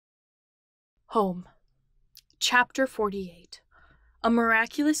Home. Chapter 48. A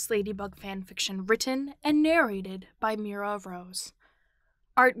Miraculous Ladybug Fanfiction written and narrated by Mira Rose.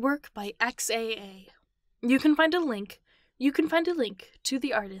 Artwork by XAA. You can find a link to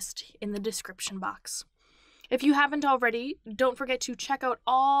the artist in the description box. If you haven't already, don't forget to check out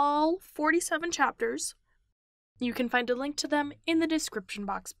all 47 chapters. You can find a link to them in the description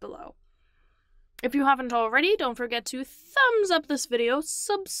box below. If you haven't already, don't forget to thumbs up this video,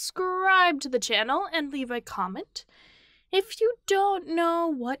 subscribe to the channel, and leave a comment. If you don't know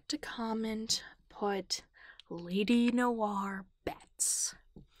what to comment, put Lady Noir bets.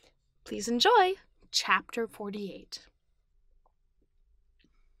 Please enjoy Chapter 48.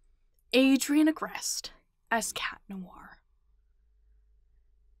 Gabriel Agreste as Cat Noir.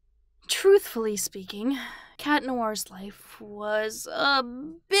 Truthfully speaking, Cat Noir's life was a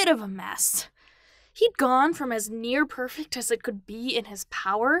bit of a mess. He'd gone from as near perfect as it could be in his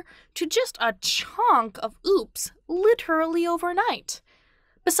power to just a chunk of oops literally overnight.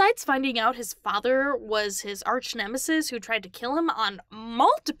 Besides finding out his father was his arch nemesis who tried to kill him on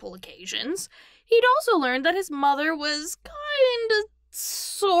multiple occasions, he'd also learned that his mother was kinda,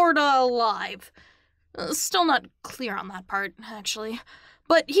 sorta alive. Still not clear on that part, actually,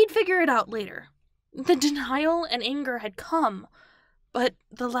 but he'd figure it out later. The denial and anger had come, but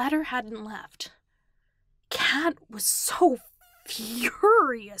the latter hadn't left. Cat was so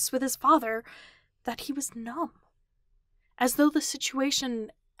furious with his father that he was numb, as though the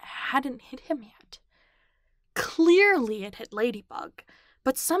situation hadn't hit him yet. Clearly it hit Ladybug,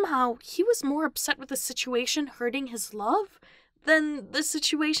 but somehow he was more upset with the situation hurting his love than the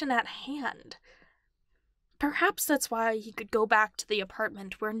situation at hand. Perhaps that's why he could go back to the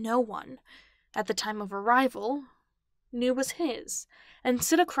apartment where no one, at the time of arrival, knew was his, and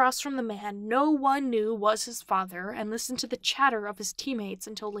sit across from the man no one knew was his father and listen to the chatter of his teammates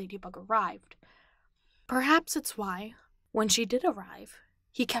until Ladybug arrived. Perhaps it's why, when she did arrive,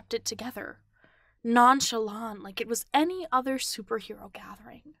 he kept it together, nonchalant like it was any other superhero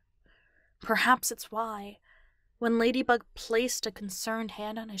gathering. Perhaps it's why, when Ladybug placed a concerned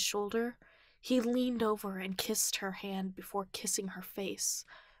hand on his shoulder, he leaned over and kissed her hand before kissing her face,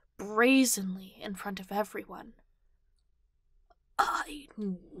 brazenly in front of everyone. "I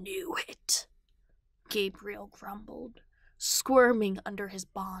knew it," Gabriel grumbled, squirming under his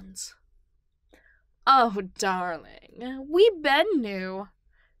bonds. "Oh, darling, we ben knew,"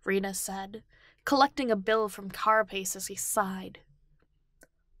 Rena said, collecting a bill from Carapace as he sighed.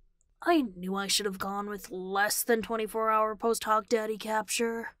 "I knew I should have gone with less than 24-hour post-hoc daddy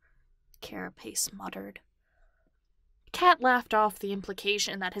capture," Carapace muttered. Cat laughed off the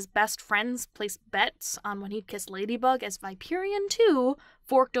implication that his best friends placed bets on when he'd kiss Ladybug as Viperian 2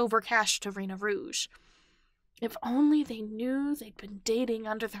 forked over cash to Rena Rouge. If only they knew they'd been dating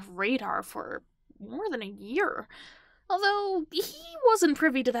under the radar for more than a year, although he wasn't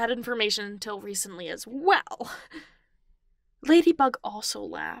privy to that information until recently as well. Ladybug also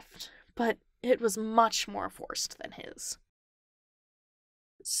laughed, but it was much more forced than his.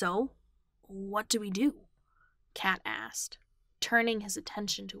 "So, what do we do?" Cat asked, turning his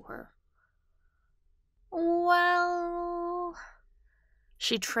attention to her. "Well..."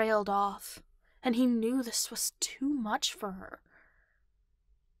 She trailed off, and he knew this was too much for her.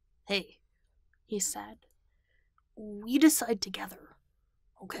 "Hey," he said, "we decide together,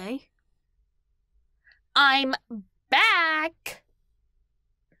 okay?" "I'm back!"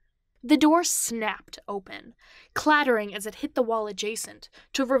 The door snapped open, clattering as it hit the wall adjacent,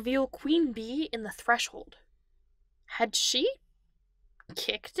 to reveal Queen Bee in the threshold. Had she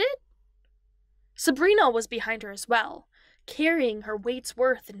kicked it? Sabrina was behind her as well, carrying her weight's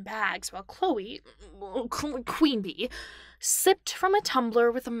worth in bags, while Chloe, Queen Bee, sipped from a tumbler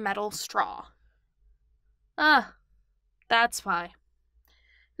with a metal straw. "Ah, that's why.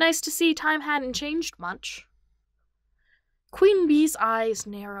 Nice to see time hadn't changed much." Queen Bee's eyes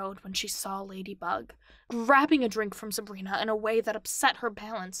narrowed when she saw Ladybug, grabbing a drink from Sabrina in a way that upset her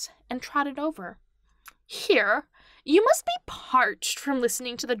balance, and trotted over. "Here, you must be parched from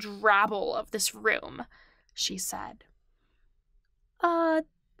listening to the drabble of this room," she said.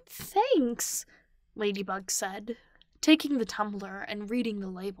 Thanks," Ladybug said, taking the tumbler and reading the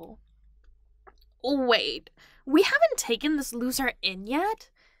label. "Wait, we haven't taken this loser in yet?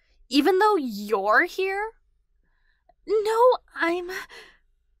 Even though you're here?" "No, I'm..."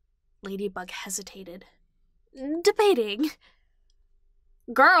 Ladybug hesitated. "Debating."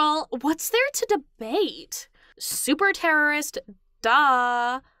 "Girl, what's there to debate? Super terrorist,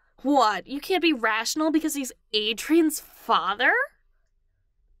 duh. What, you can't be rational because he's Adrian's father?"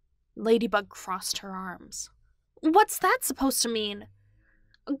 Ladybug crossed her arms. "What's that supposed to mean?"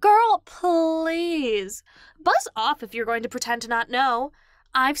 Girl, please. Buzz off if you're going to pretend to not know.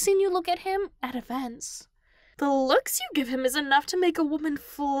 I've seen you look at him at events. The looks you give him is enough to make a woman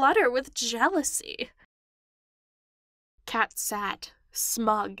flutter with jealousy. Cat sat,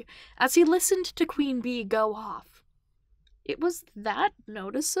 smug, as he listened to Queen Bee go off. It was that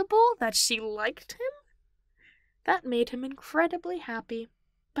noticeable that she liked him? That made him incredibly happy,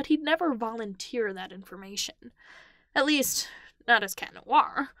 but he'd never volunteer that information. At least, not as Cat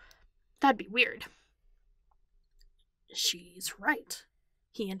Noir. That'd be weird. She's right,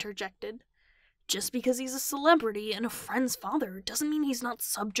 he interjected. Just because he's a celebrity and a friend's father doesn't mean he's not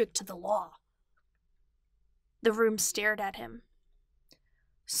subject to the law. The room stared at him.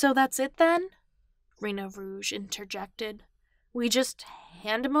 So that's it then? Rena Rouge interjected. We just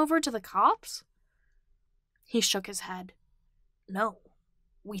hand him over to the cops? He shook his head. No,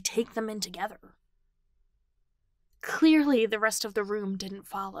 we take them in together. Clearly, the rest of the room didn't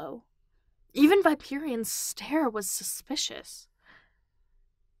follow. Even Viperian's stare was suspicious.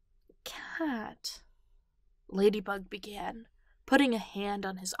 Cat, Ladybug began, putting a hand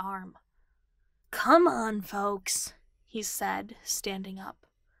on his arm. Come on, folks, he said, standing up.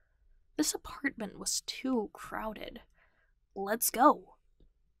 This apartment was too crowded. Let's go.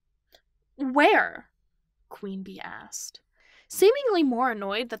 Where? Queen Bee asked, seemingly more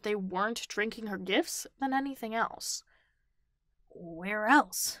annoyed that they weren't drinking her gifts than anything else. Where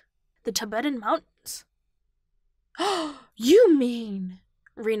else? The Tibetan mountains. You mean?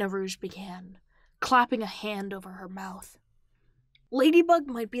 Rena Rouge began, clapping a hand over her mouth. Ladybug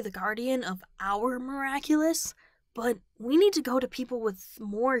might be the guardian of our Miraculous, but we need to go to people with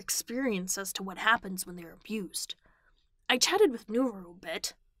more experience as to what happens when they're abused. I chatted with Noir a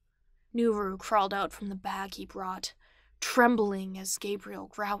bit. Noir crawled out from the bag he brought, trembling as Gabriel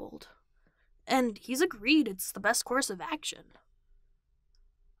growled. And he's agreed it's the best course of action.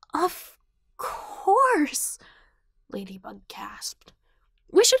 Of course, Ladybug gasped.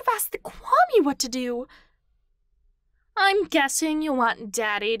 We should have asked the Kwame what to do. I'm guessing you want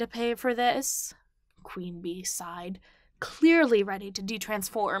Daddy to pay for this, Queen Bee sighed, clearly ready to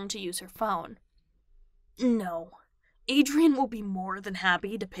detransform to use her phone. No, Adrian will be more than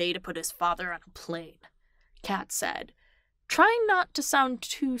happy to pay to put his father on a plane, Cat said, trying not to sound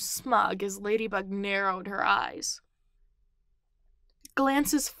too smug as Ladybug narrowed her eyes.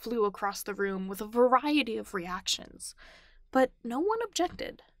 Glances flew across the room with a variety of reactions, but no one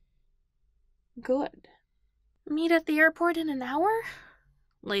objected. Good. Meet at the airport in an hour?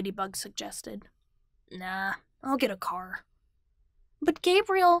 Ladybug suggested. Nah, I'll get a car. But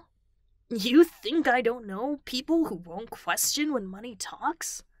Gabriel... You think I don't know people who won't question when money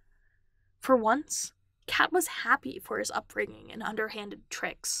talks? For once, Cat was happy for his upbringing and underhanded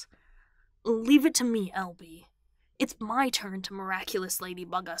tricks. Leave it to me, LB. It's my turn to miraculous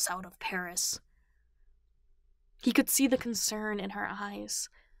Ladybug us out of Paris. He could see the concern in her eyes,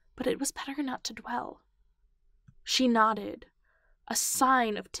 but it was better not to dwell. She nodded, a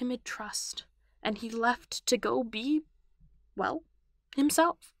sign of timid trust, and he left to go be, well,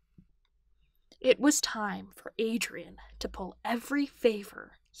 himself. It was time for Adrian to pull every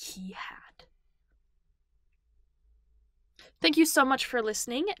favor he had. Thank you so much for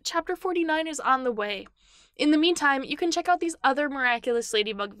listening. Chapter 49 is on the way. In the meantime, you can check out these other Miraculous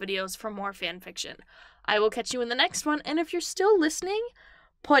Ladybug videos for more fanfiction. I will catch you in the next one, and if you're still listening,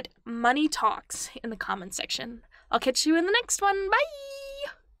 put Money Talks in the comment section. I'll catch you in the next one. Bye!